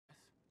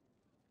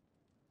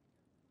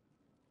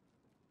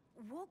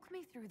Walk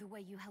me through the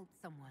way you helped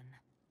someone.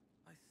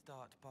 I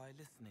start by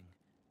listening.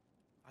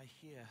 I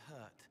hear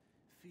hurt,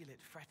 feel it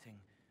fretting.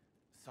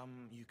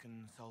 Some you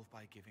can solve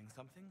by giving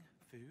something,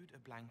 food, a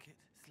blanket,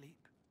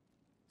 sleep.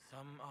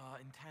 Some are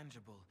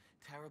intangible,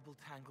 terrible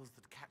tangles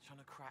that catch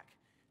on a crack,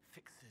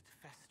 fixed,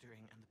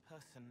 festering, and the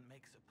person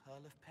makes a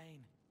pearl of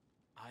pain.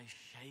 I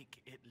shake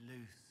it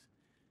loose.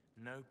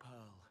 No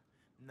pearl,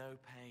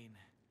 no pain.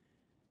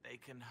 They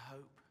can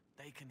hope,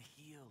 they can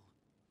heal.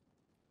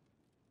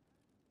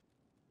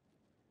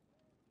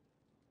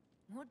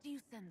 What do you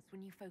sense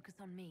when you focus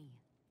on me?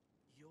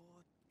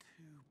 You're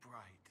too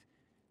bright.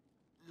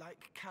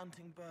 Like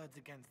counting birds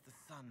against the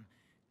sun.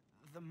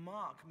 The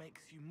mark makes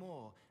you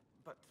more,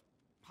 but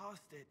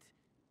past it,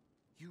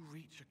 you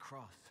reach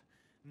across.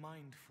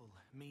 Mindful,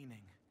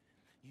 meaning.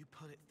 You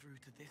pull it through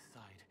to this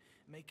side,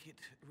 make it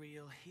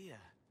real here.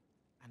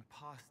 And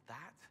past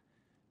that,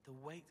 the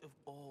weight of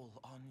all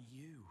on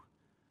you.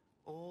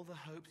 All the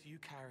hopes you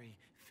carry,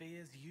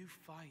 fears you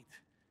fight.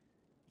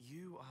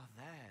 You are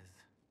theirs.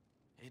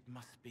 It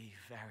must be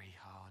very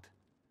hard.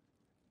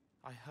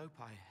 I hope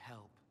I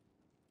help.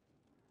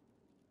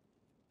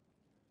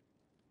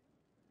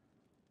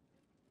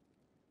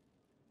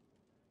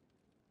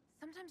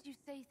 Sometimes you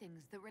say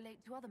things that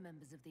relate to other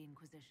members of the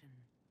Inquisition.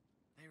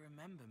 They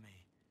remember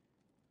me.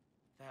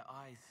 Their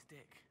eyes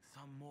stick,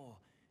 some more.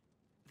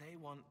 They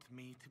want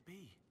me to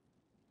be.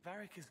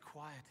 Varric is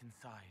quiet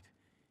inside.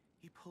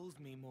 He pulls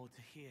me more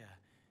to hear,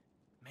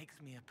 makes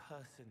me a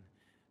person,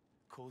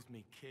 calls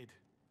me kid,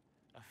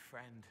 a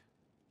friend.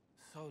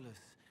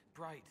 Solus,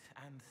 bright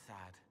and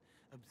sad,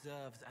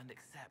 observes and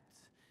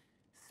accepts.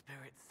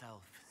 Spirit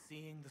self,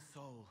 seeing the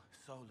soul,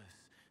 Solus,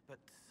 but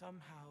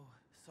somehow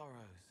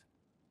sorrows.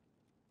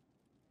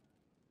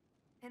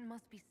 It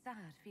must be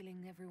sad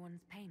feeling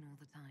everyone's pain all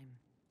the time.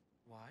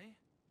 Why?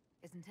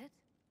 Isn't it?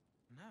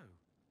 No.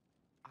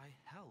 I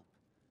help.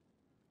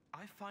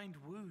 I find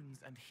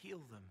wounds and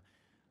heal them.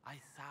 I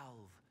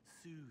salve,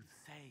 soothe,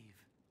 save.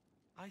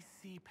 I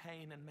see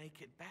pain and make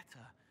it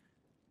better.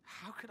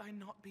 How could I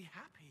not be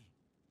happy?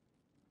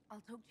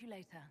 I'll talk to you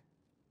later.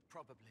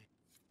 Probably.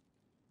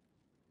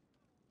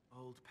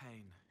 Old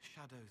pain,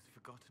 shadows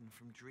forgotten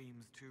from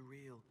dreams too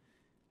real.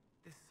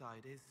 This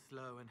side is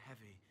slow and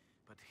heavy,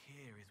 but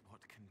here is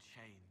what can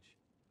change.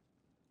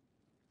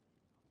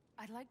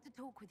 I'd like to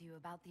talk with you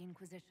about the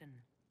Inquisition.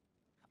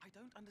 I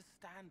don't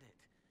understand it.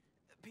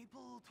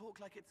 People talk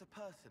like it's a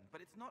person,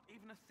 but it's not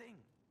even a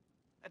thing.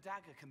 A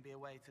dagger can be a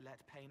way to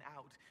let pain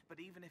out, but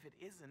even if it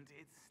isn't,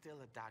 it's still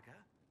a dagger.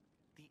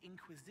 The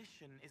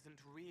Inquisition isn't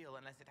real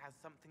unless it has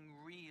something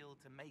real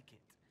to make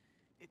it.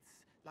 It's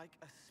like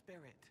a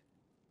spirit.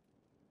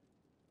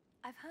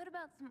 I've heard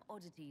about some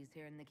oddities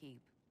here in the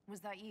Keep.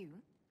 Was that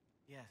you?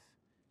 Yes.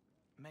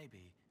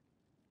 Maybe.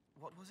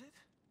 What was it?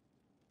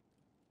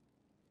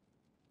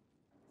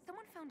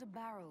 Someone found a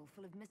barrel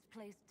full of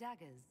misplaced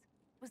daggers.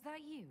 Was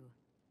that you?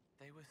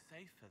 They were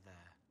safer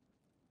there.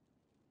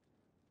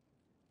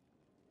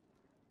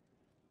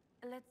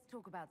 Let's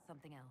talk about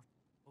something else.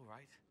 All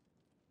right.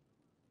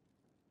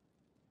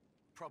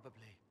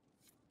 Probably.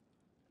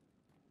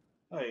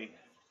 Hey.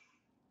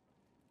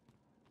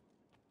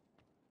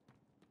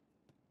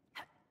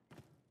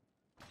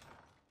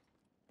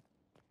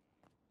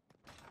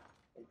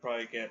 I'll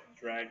probably get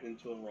dragged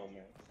into a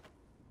romance.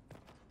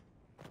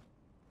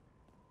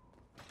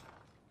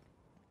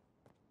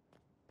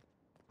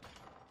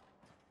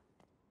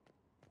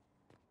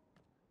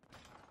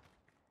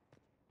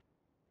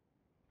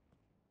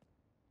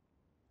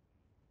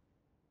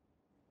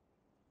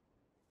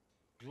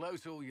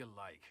 Gloat all you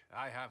like.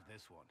 I have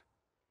this one.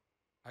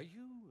 Are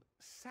you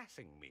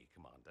sassing me,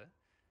 Commander?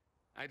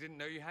 I didn't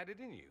know you had it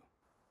in you.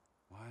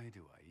 Why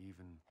do I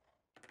even...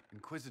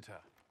 Inquisitor.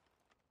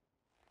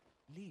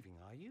 Leaving,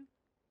 are you?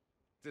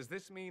 Does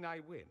this mean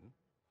I win?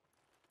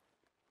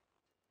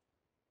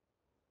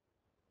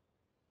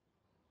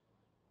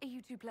 Are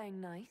you two playing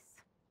nice?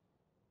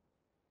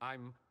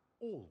 I'm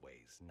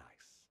always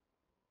nice.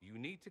 You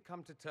need to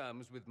come to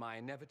terms with my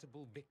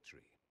inevitable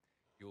victory.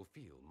 You'll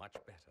feel much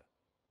better.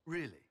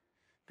 Really?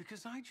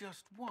 Because I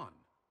just won,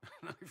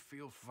 and I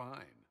feel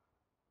fine.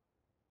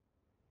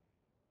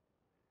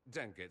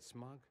 Don't get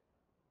smug.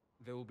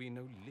 There will be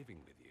no living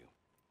with you.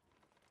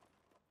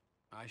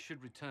 I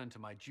should return to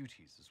my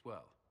duties as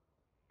well,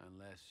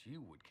 unless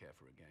you would care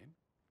for a game.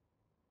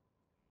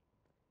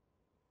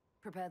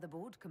 Prepare the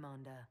board,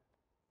 Commander.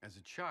 As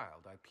a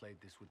child, I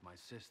played this with my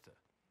sister.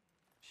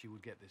 She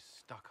would get this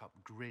stuck-up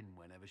grin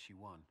whenever she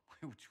won,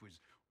 which was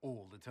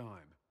all the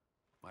time.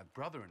 My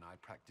brother and I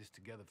practiced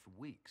together for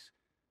weeks.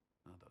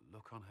 Oh, the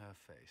look on her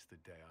face the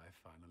day I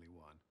finally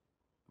won.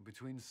 And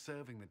between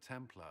serving the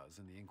Templars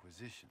and the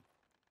Inquisition,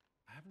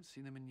 I haven't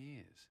seen them in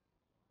years.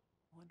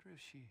 I wonder if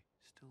she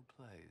still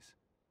plays.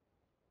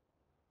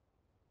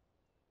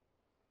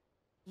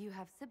 You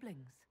have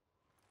siblings?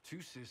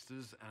 2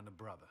 sisters and a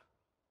brother.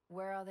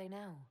 Where are they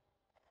now?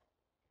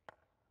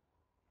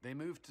 They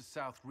moved to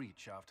South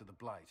Reach after the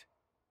Blight.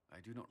 I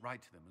do not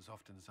write to them as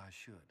often as I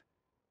should.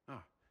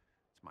 Ah,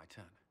 it's my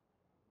turn.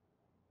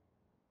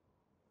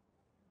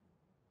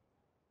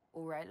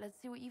 All right, let's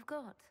see what you've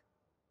got.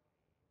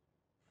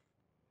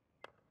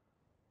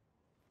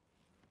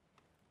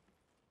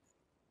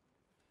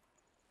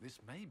 This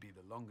may be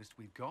the longest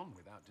we've gone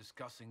without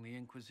discussing the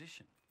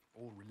Inquisition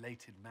or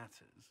related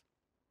matters.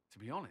 To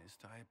be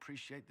honest, I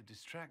appreciate the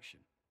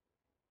distraction.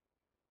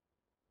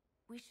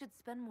 We should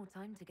spend more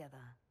time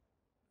together.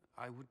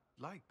 I would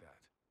like that.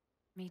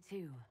 Me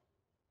too.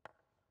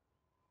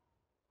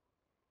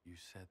 You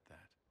said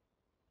that.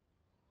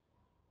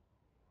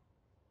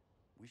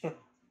 We should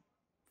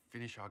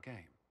finish our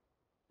game,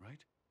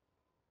 right?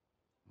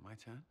 My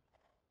turn?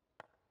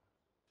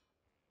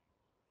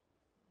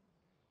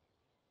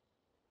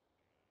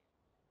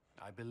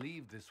 I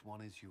believe this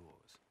one is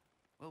yours.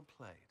 Well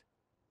played.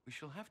 We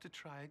shall have to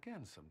try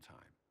again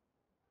sometime.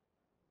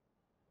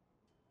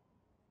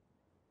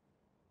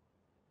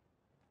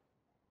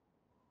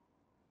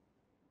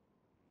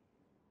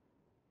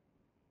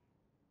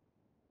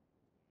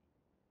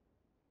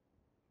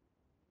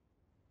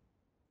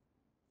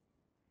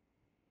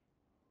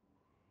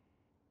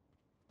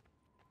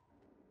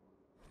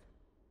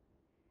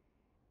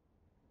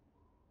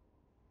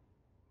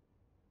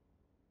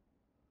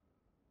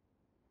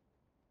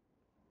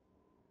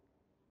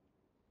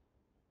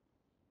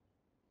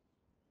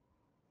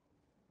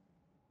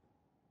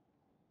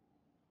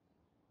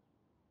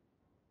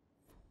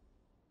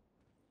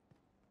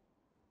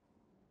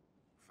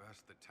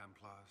 First the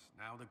Templars,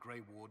 now the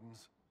Grey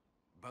Wardens.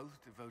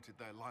 Both devoted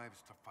their lives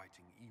to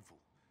fighting evil.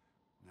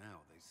 Now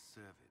they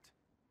serve it.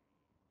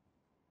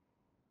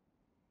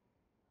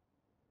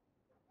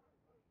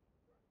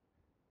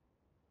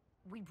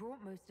 We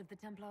brought most of the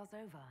Templars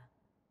over.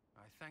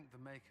 I thank the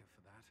Maker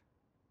for that,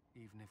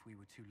 even if we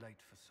were too late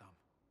for some.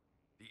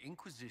 The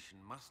Inquisition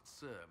must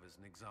serve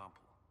as an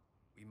example.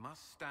 We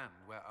must stand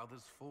where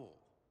others fall.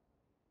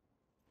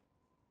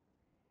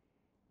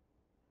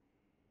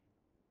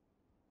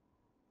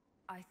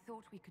 I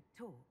thought we could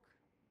talk.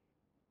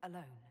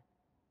 Alone.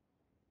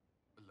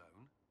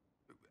 Alone?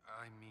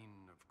 I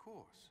mean, of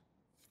course.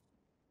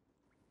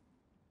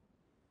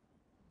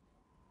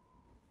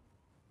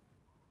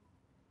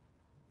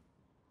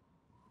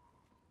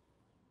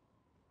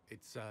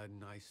 It's a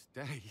nice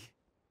day.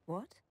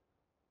 What?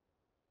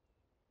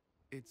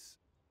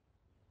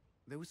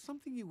 There was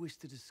something you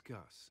wished to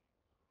discuss.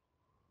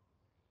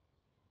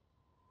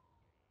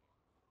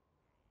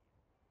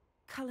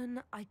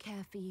 Cullen, I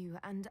care for you,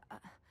 and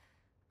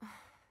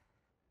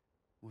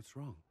What's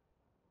wrong?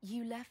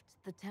 you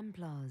left the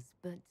Templars,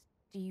 but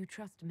do you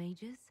trust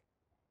mages?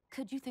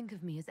 Could you think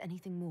of me as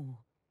anything more?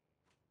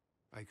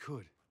 I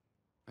could.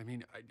 I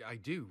mean, I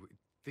do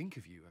think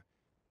of you,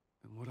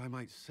 and what I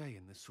might say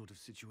in this sort of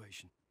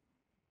situation.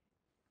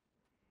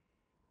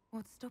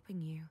 What's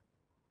stopping you?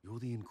 You're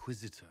the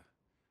Inquisitor.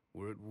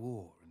 We're at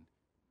war, and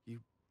you...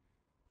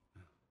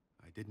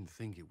 I didn't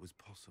think it was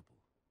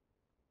possible.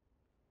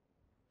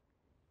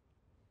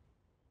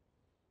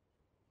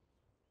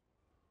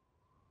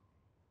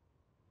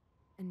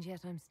 And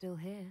yet I'm still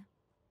here.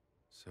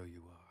 So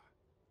you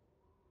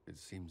are. It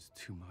seems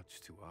too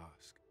much to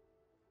ask,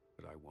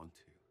 but I want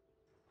to.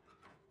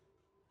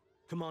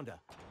 Commander.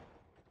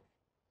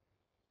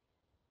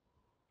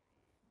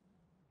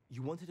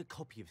 You wanted a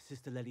copy of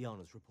Sister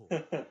Leliana's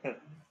report.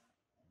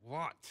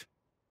 What?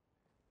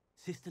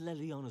 Sister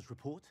Leliana's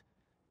report?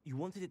 You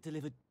wanted it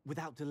delivered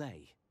without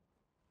delay.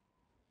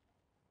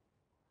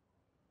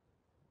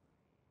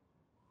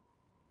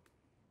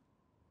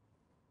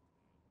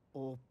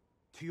 Or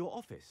to your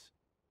office.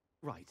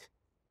 Right.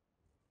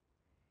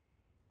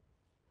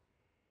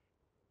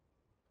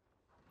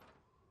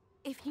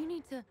 If you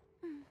need to...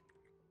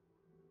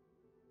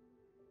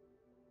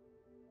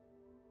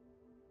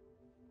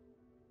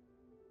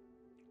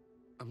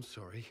 I'm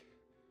sorry.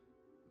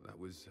 That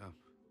was,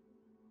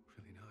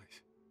 really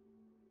nice.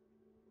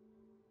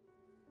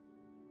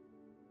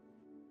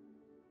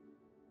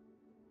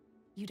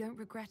 You don't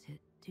regret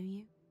it, do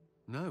you?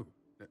 No.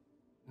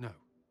 No.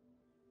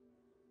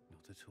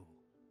 Not at all.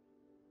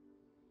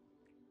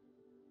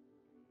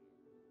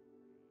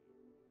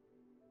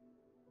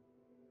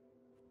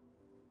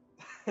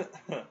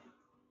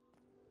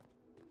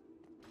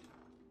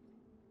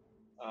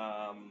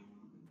 um,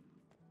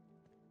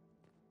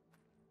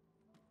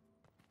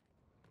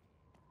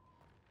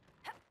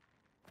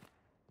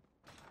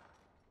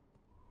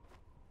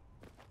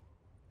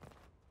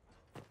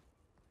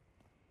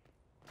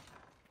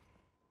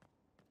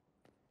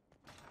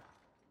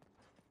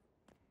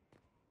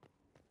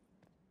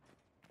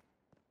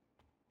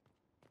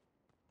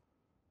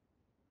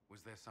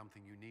 Was there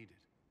something you needed?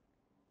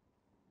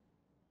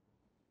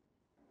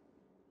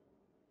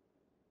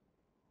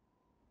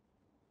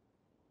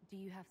 Do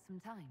you have some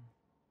time?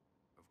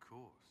 Of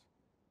course.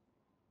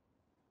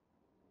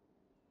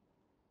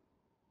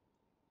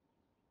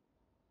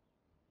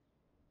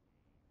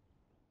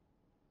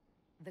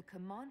 The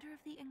Commander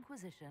of the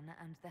Inquisition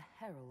and the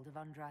Herald of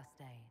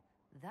Andraste.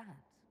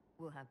 That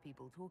will have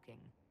people talking.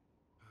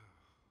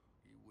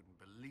 You wouldn't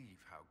believe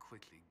how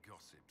quickly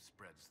gossip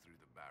spreads through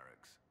the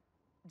barracks.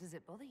 Does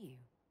it bother you?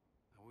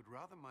 I would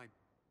rather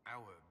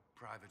our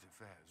private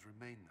affairs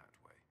remain that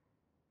way.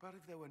 But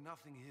if there were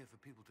nothing here for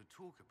people to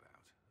talk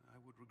about, I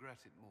would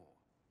regret it more.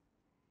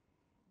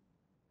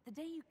 The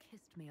day you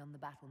kissed me on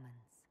the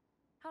battlements,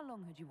 how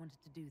long had you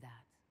wanted to do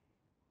that?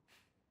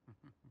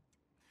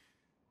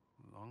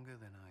 Longer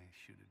than I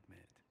should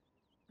admit.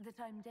 The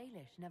time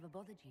Dalish never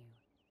bothered you.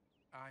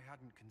 I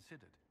hadn't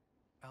considered.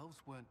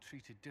 Elves weren't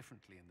treated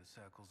differently in the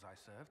circles I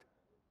served.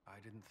 I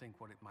didn't think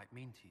what it might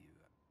mean to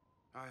you.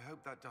 I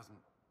hope that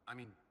doesn't... I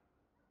mean,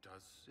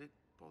 does it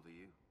bother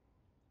you?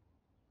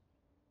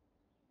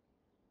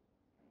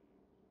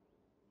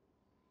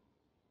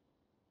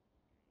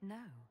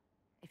 No.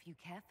 If you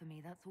care for me,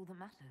 that's all that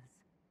matters.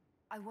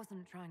 I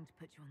wasn't trying to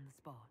put you on the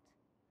spot.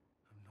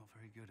 I'm not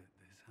very good at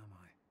this, am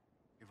I?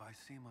 If I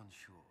seem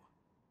unsure,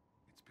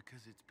 it's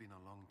because it's been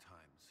a long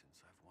time since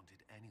I've wanted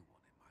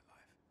anyone in my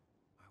life.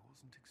 I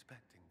wasn't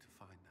expecting to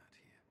find that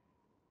here.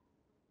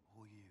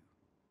 Or you.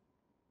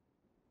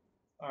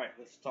 Alright,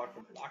 let's talk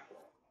to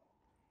Blackwell.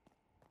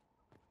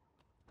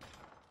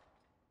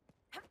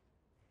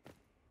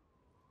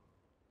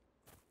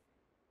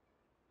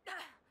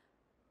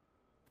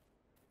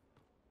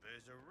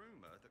 There's a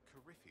rumor that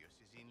Corypheus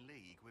is in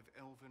league with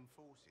elven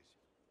forces.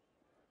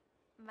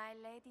 My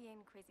Lady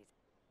Inquisitor,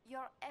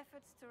 your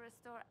efforts to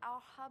restore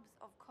our hubs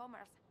of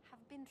commerce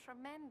have been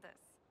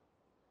tremendous,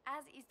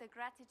 as is the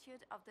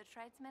gratitude of the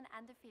tradesmen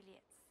and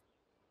affiliates.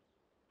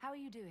 How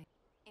are you doing?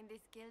 In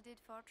this gilded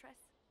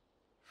fortress,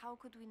 how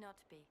could we not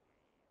be?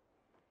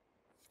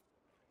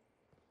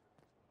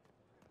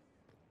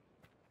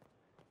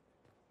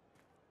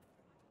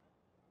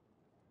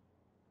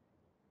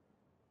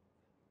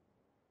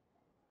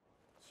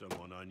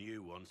 Someone I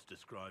knew once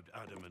described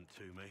adamant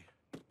to me.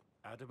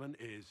 Adamant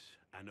is,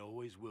 and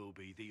always will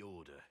be, the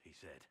Order, he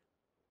said.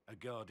 A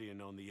guardian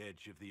on the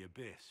edge of the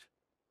abyss.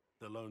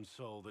 The lone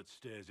soul that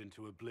stares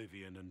into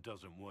oblivion and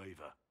doesn't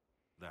waver.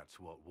 That's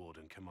what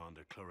Warden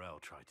Commander Clarel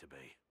tried to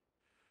be.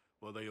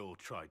 Well, they all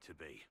tried to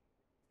be.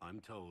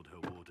 I'm told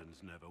her wardens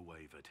never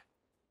wavered.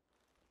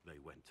 They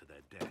went to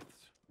their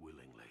deaths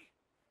willingly.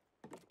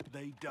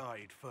 They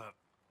died for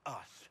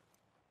us.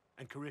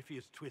 And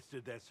Corypheus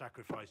twisted their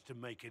sacrifice to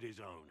make it his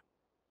own.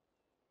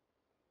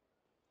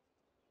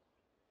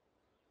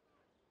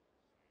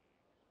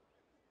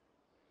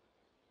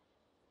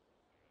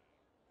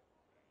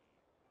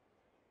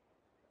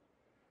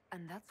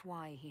 And that's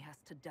why he has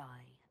to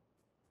die.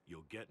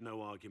 You'll get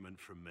no argument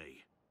from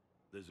me.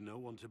 There's no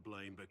one to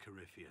blame but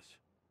Corypheus.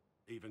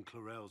 Even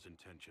Clarel's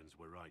intentions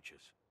were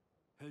righteous.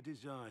 Her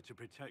desire to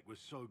protect was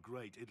so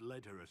great it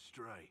led her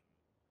astray.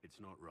 It's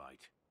not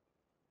right.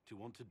 To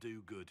want to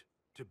do good,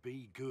 to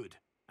be good,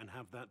 and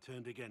have that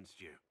turned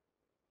against you.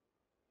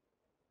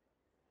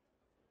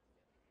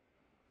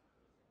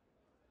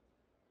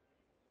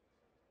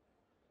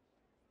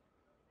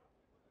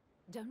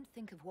 Don't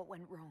think of what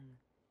went wrong.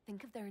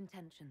 Think of their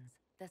intentions,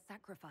 their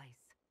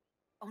sacrifice.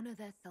 Honor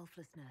their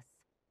selflessness.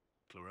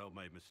 Clarel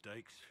made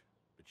mistakes,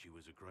 but she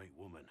was a great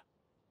woman.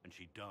 And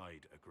she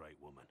died a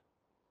great woman.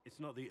 It's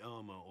not the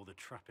armor or the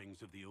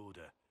trappings of the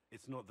Order.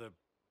 It's not the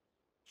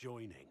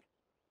joining.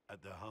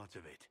 At the heart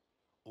of it,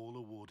 all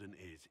a warden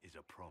is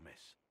a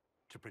promise.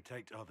 To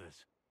protect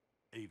others,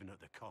 even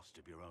at the cost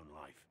of your own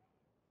life.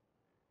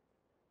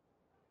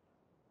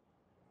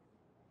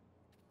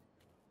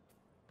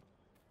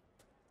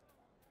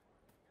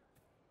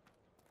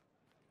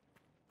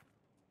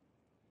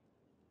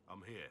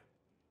 I'm here.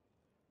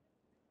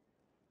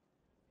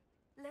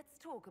 Let's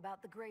talk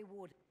about the Grey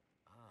Warden.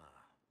 Ah,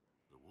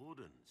 the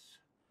Wardens.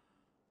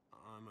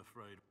 I'm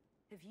afraid...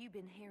 Have you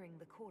been hearing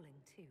the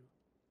calling too?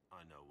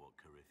 I know what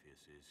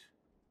Corypheus is.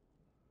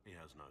 He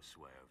has no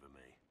sway over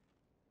me.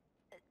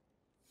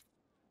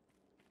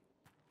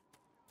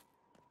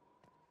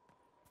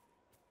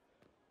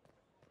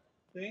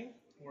 Think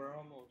we're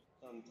almost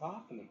done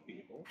talking to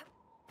people.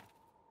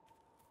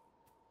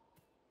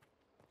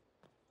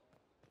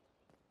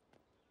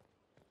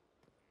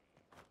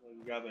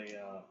 We'll grab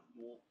a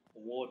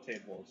war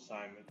table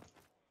assignment.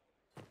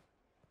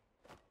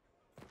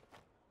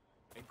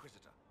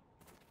 Inquisitor.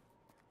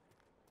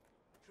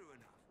 True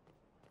enough.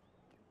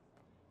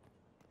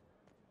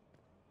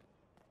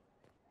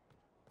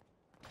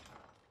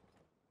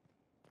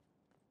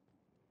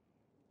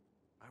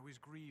 I was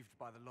grieved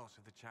by the loss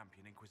of the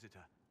champion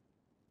Inquisitor.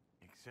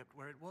 Except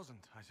where it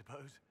wasn't, I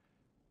suppose.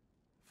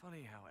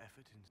 Funny how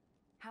effort in...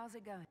 How's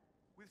it going?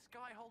 With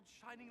Skyhold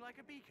shining like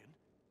a beacon?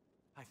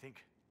 I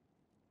think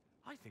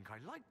I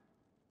like...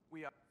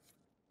 We are...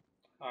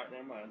 Alright,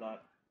 never mind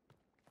that.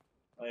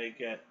 I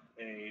get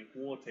a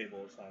war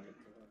table assignment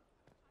for her.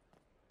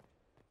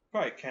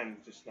 Probably can,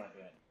 just not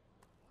yet.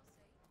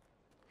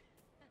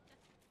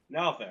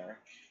 Now,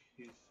 Varric.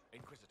 He's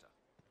Inquisitor.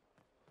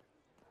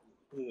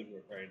 really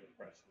very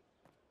depressing.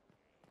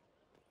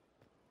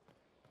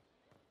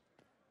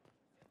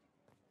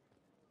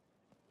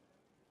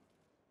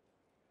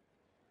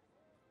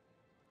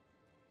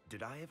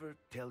 Did I ever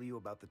tell you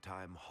about the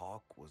time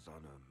Hawk was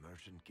on a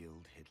Merchant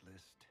Guild hit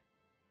list?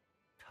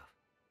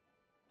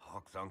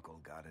 Hawk's uncle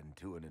got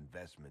into an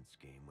investment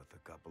scheme with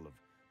a couple of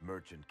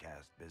merchant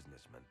caste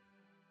businessmen.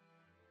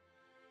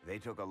 They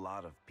took a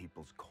lot of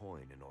people's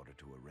coin in order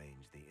to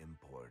arrange the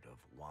import of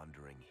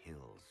wandering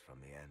hills from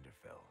the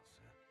Anderfells.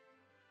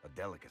 A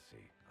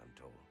delicacy, I'm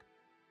told.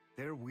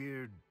 Their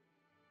weird,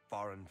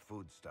 foreign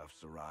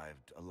foodstuffs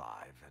arrived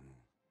alive, and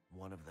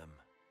one of them,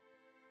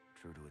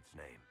 true to its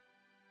name,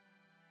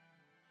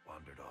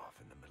 wandered off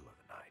in the middle of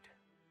the night.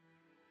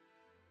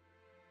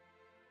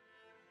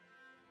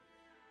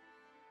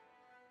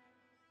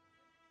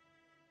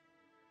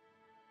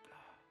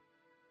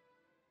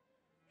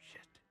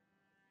 Shit.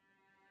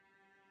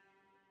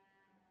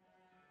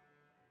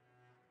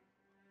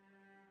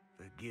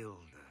 The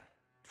guild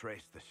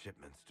traced the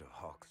shipments to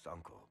Hawk's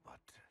uncle, but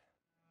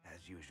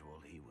as usual,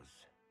 he was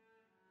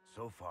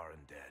so far in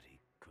debt he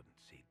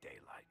couldn't see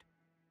daylight.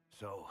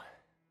 So,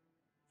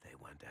 they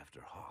went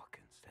after Hawk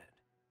instead.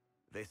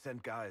 They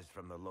sent guys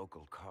from the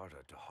local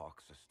carter to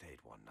Hawk's estate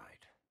one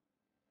night.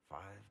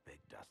 5 big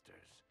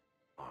dusters,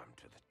 armed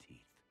to the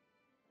teeth.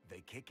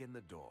 They kick in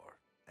the door,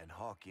 and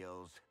Hawk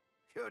yells,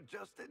 "You're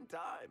just in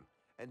time,"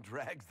 and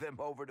drags them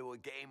over to a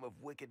game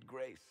of Wicked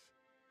Grace.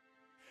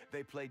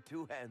 They played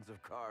 2 hands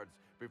of cards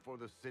before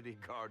the city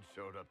guard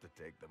showed up to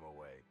take them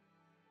away.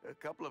 A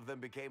couple of them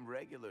became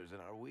regulars in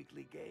our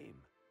weekly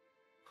game.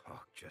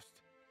 Hawk just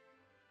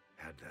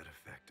had that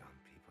effect on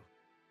people.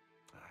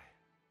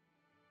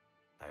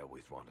 I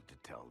always wanted to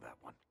tell that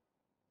one.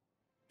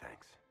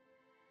 Thanks.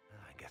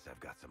 I guess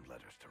I've got some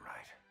letters to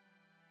write.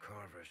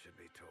 Carver should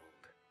be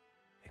told.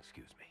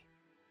 Excuse me.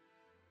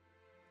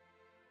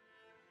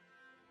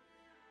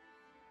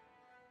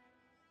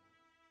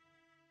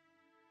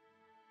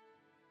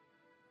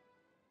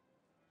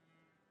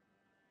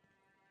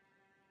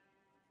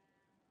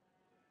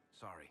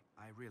 Sorry,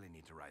 I really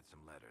need to write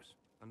some letters.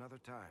 Another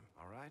time,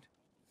 all right?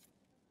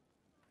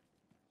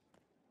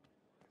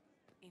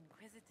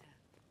 Inquisitor.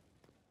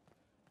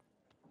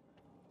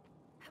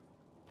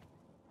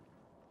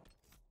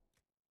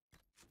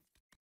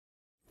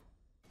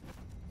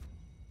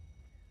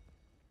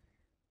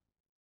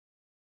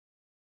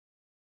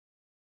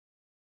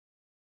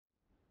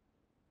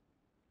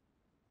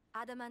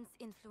 Adamant's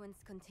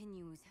influence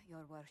continues,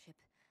 your worship.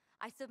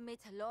 I submit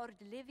Lord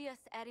Livius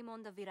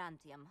Erimond of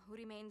Virantium, who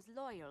remains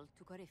loyal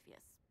to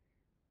Corypheus.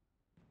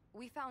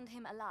 We found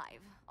him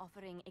alive,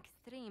 offering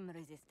extreme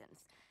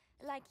resistance,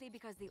 likely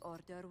because the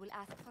Order will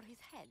ask for his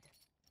head.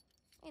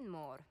 In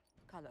more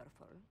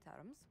colorful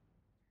terms.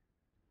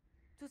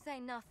 To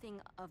say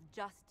nothing of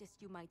justice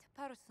you might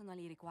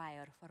personally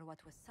require for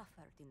what was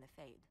suffered in the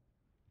Fade.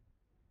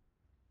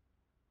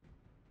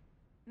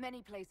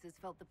 Many places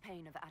felt the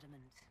pain of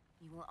Adamant.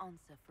 You will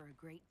answer for a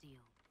great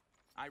deal.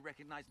 I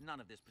recognize none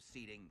of this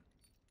proceeding.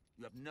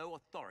 You have no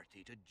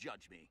authority to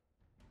judge me.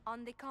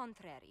 On the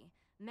contrary,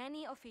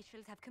 many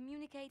officials have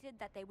communicated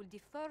that they will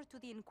defer to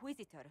the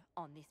Inquisitor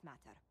on this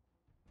matter.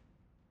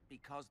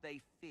 Because they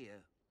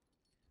fear.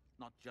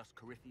 Not just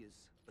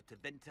Corypheus, but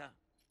Tevinter,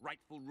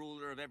 rightful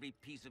ruler of every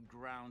piece of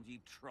ground you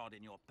trod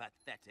in your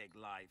pathetic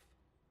life.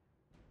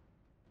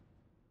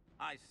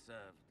 I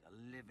served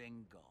a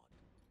living god.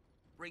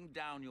 Bring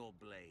down your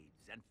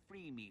blades and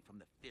free me from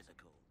the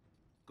physical.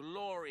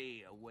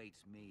 Glory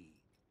awaits me.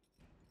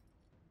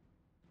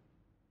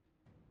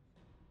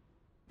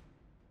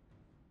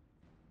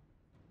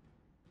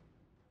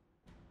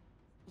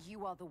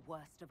 You are the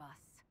worst of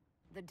us.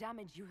 The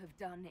damage you have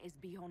done is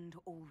beyond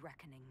all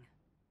reckoning.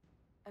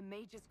 A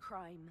mage's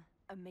crime,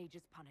 a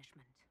mage's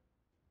punishment.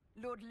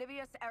 Lord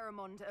Livius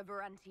Erimond of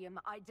Virantium,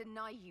 I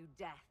deny you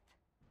death.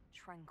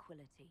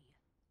 Tranquility.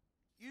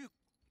 You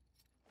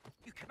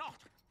cannot!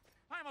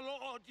 I am a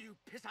lord, you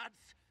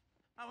pissants!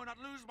 I will not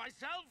lose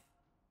myself!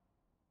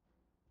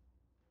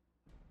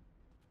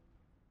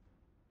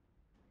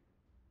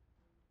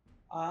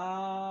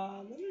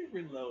 Let me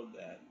reload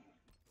that.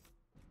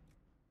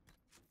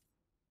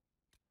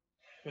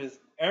 Because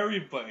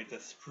everybody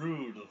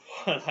disapproved of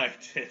what I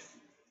did.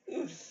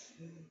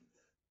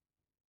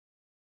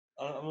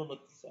 I'm gonna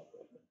look this up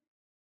real quick.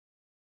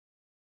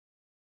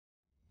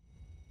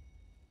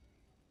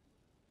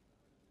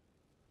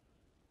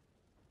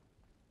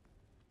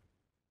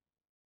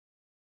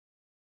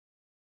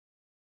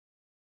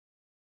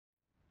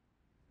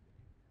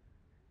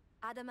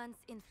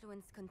 Adamant's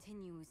influence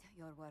continues,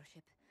 your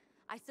worship.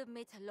 I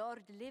submit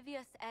Lord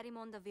Livius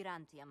Erimond of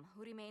Virantium,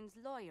 who remains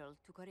loyal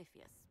to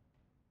Corypheus.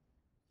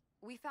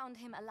 We found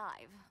him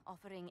alive,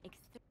 offering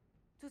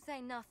to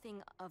say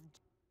nothing of...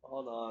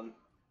 Hold on.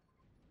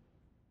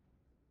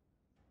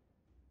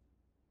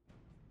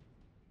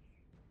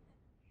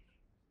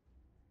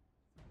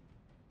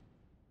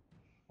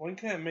 When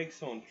can I make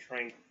someone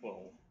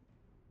tranquil?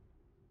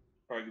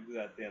 Or I could do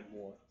that damn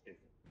war.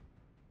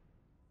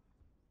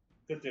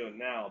 Could do it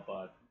now,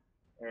 but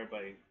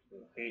everybody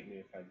will hate me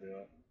if I do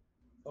it.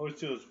 Always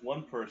do is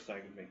one person I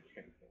can make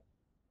tranquil.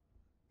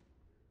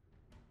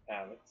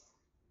 Habits.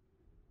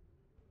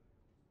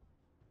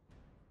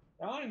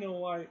 Now I know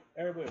why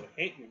everybody would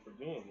hate me for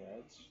doing that.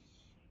 It's just...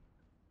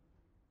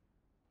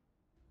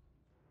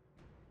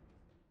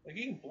 like,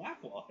 even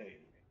Blackwall hated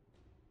me.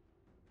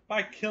 If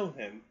I kill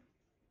him,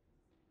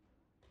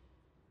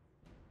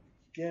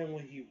 he's getting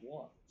what he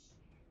wants.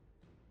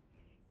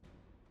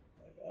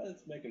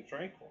 Let's make him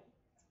tranquil.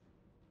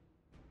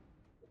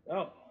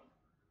 Oh.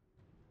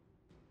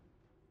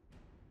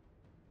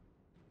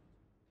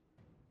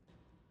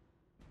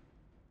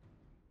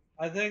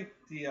 I think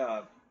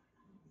the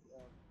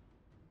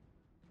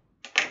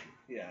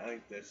yeah, I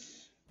think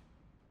this.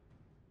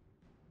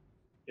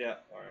 Yeah,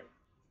 alright.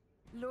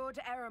 Lord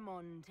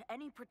Eramond,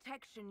 any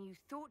protection you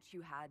thought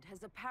you had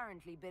has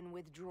apparently been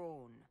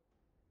withdrawn.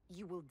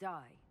 You will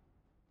die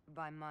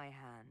by my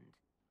hand.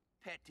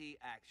 Petty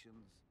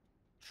actions.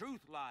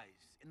 Truth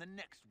lies in the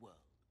next world.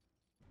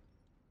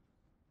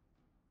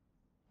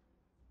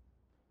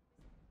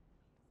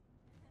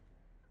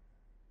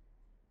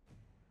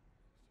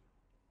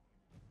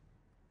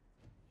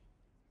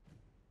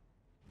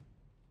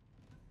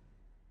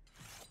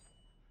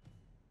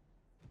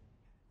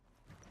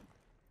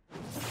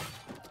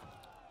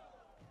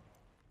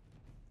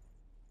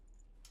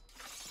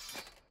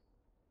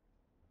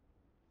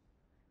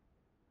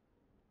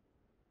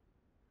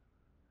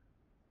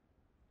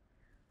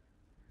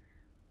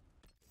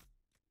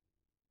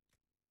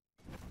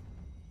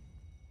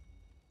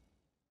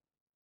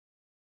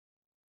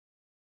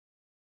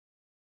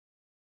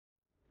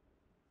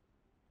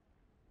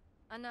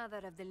 Another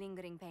of the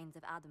lingering pains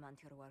of adamant,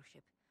 your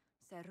worship.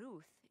 Sir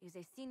Ruth is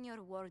a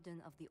senior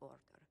warden of the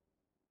Order.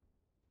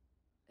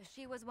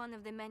 She was one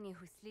of the many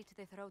who slit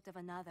the throat of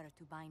another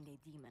to bind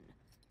a demon.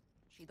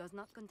 She does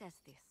not contest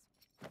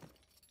this.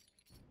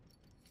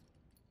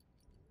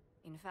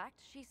 In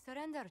fact, she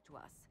surrendered to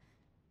us.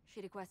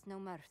 She requests no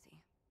mercy.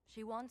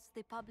 She wants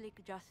the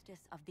public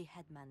justice of the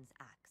headman's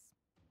axe.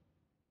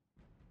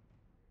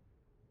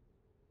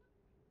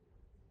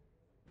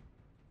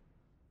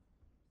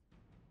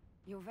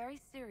 You're very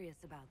serious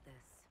about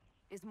this.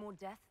 Is more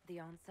death the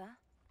answer?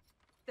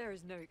 There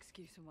is no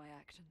excuse for my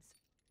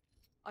actions.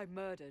 I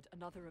murdered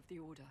another of the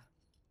Order.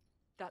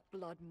 That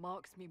blood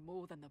marks me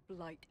more than the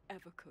Blight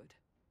ever could.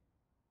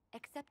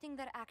 Accepting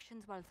their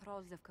actions while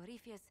thralls of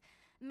Corypheus,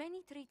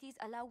 many treaties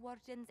allow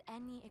wardens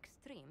any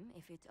extreme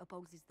if it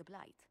opposes the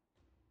Blight.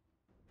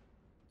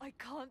 I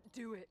can't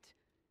do it.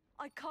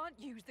 I can't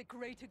use the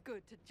greater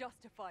good to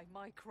justify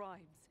my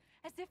crimes,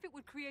 as if it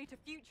would create a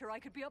future I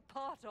could be a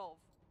part of.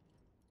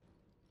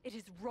 It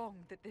is wrong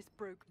that this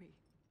broke me.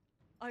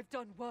 I've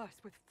done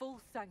worse with full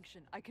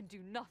sanction. I can do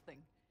nothing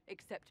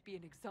except be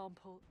an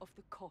example of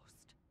the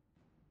cost.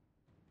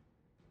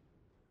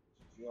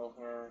 Kill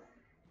her.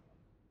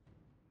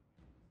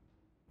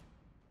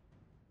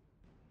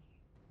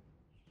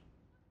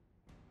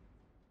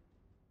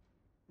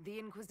 The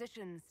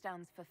Inquisition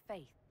stands for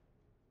faith.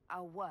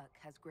 Our work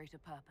has greater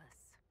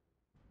purpose.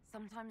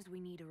 Sometimes we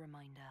need a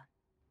reminder.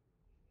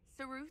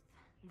 Saruth,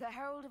 the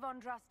Herald of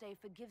Andraste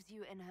forgives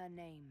you in her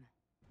name.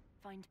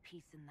 Find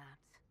peace in that.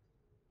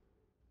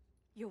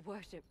 Your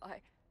worship,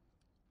 I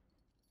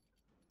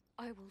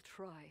will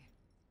try.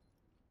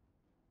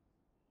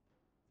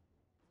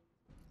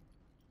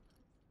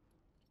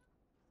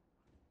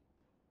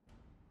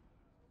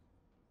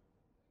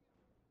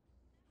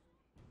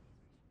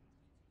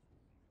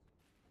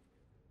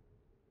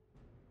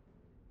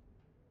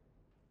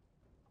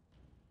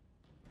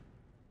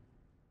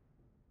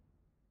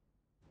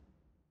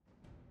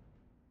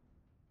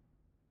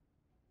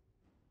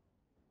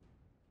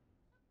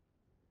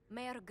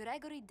 Mayor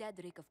Gregory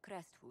Dedrick of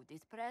Crestwood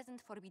is present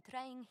for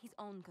betraying his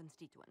own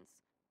constituents.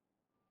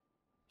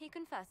 He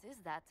confesses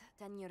that,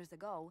 10 years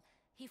ago,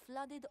 he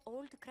flooded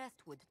Old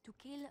Crestwood to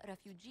kill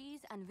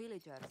refugees and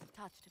villagers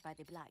touched by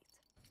the Blight.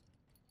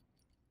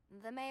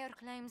 The mayor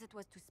claims it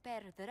was to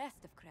spare the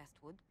rest of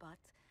Crestwood, but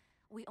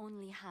we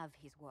only have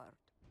his word.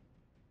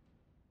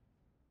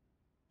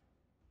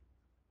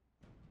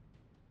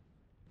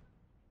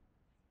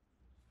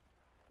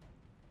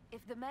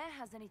 If the mayor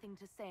has anything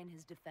to say in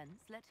his defense,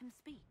 let him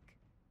speak.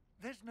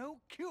 There's no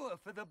cure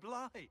for the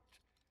Blight.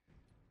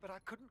 But I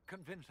couldn't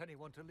convince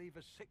anyone to leave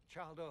a sick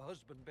child or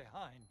husband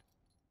behind.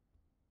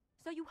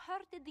 So you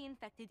herded the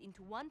infected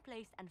into one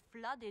place and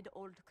flooded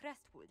Old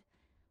Crestwood.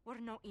 Were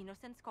no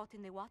innocents caught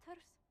in the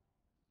waters?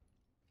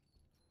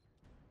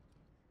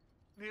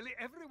 Nearly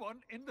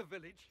everyone in the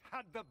village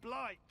had the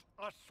Blight.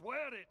 I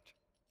swear it.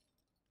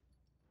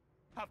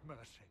 Have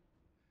mercy.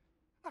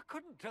 I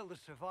couldn't tell the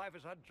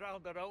survivors I'd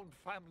drowned their own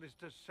families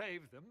to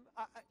save them.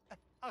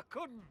 I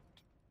couldn't.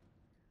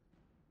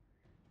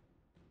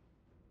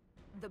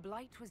 The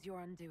Blight was your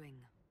undoing.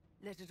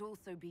 Let it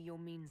also be your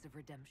means of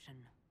redemption.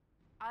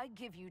 I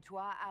give you to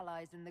our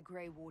allies in the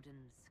Grey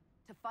Wardens,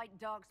 to fight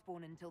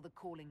Darkspawn until the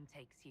calling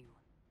takes you.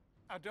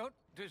 I don't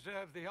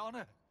deserve the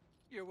honor,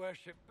 your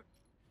worship,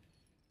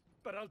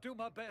 but I'll do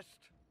my best.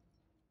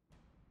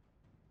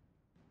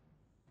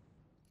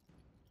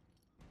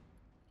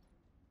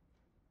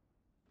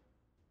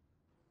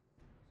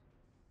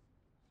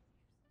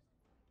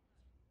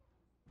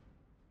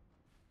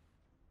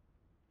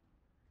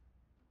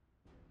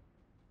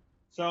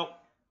 So,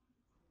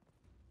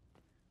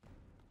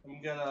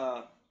 I'm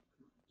gonna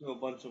do a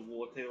bunch of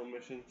war table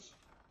missions,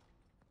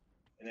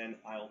 and then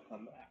I'll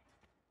come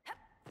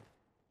back.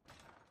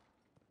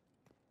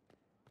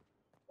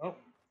 Oh,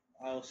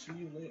 I'll see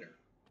you later.